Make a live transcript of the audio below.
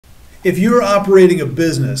If you're operating a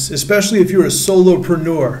business, especially if you're a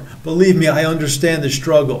solopreneur, believe me, I understand the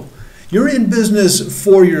struggle. You're in business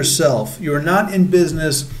for yourself. You're not in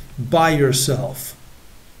business by yourself.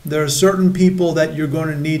 There are certain people that you're going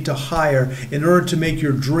to need to hire in order to make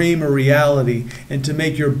your dream a reality and to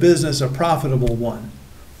make your business a profitable one.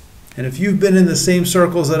 And if you've been in the same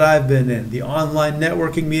circles that I've been in, the online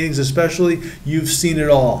networking meetings especially, you've seen it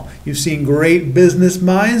all. You've seen great business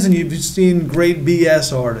minds and you've seen great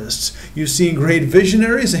BS artists. You've seen great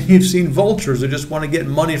visionaries and you've seen vultures that just want to get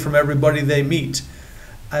money from everybody they meet.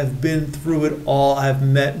 I've been through it all. I've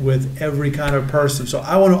met with every kind of person. So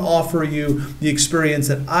I want to offer you the experience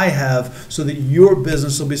that I have so that your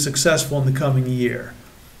business will be successful in the coming year.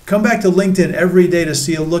 Come back to LinkedIn every day to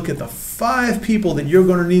see a look at the 5 people that you're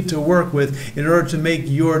going to need to work with in order to make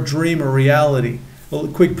your dream a reality. A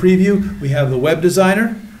quick preview, we have the web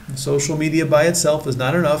designer. Social media by itself is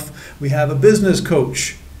not enough. We have a business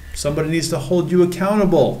coach. Somebody needs to hold you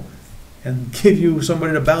accountable and give you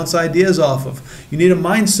somebody to bounce ideas off of. You need a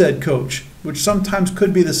mindset coach, which sometimes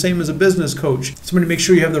could be the same as a business coach. Somebody to make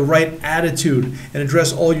sure you have the right attitude and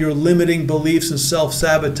address all your limiting beliefs and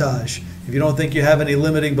self-sabotage. If you don't think you have any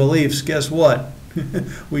limiting beliefs, guess what?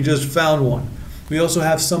 We just found one. We also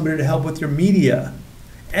have somebody to help with your media.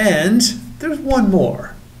 And there's one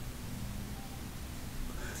more.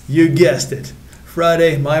 You guessed it.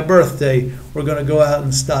 Friday, my birthday, we're going to go out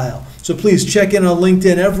in style. So please check in on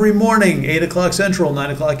LinkedIn every morning, 8 o'clock Central,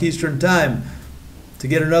 9 o'clock Eastern Time, to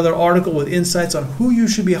get another article with insights on who you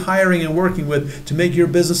should be hiring and working with to make your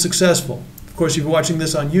business successful. Of course, if you're watching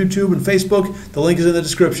this on YouTube and Facebook, the link is in the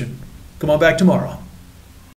description. Come on back tomorrow.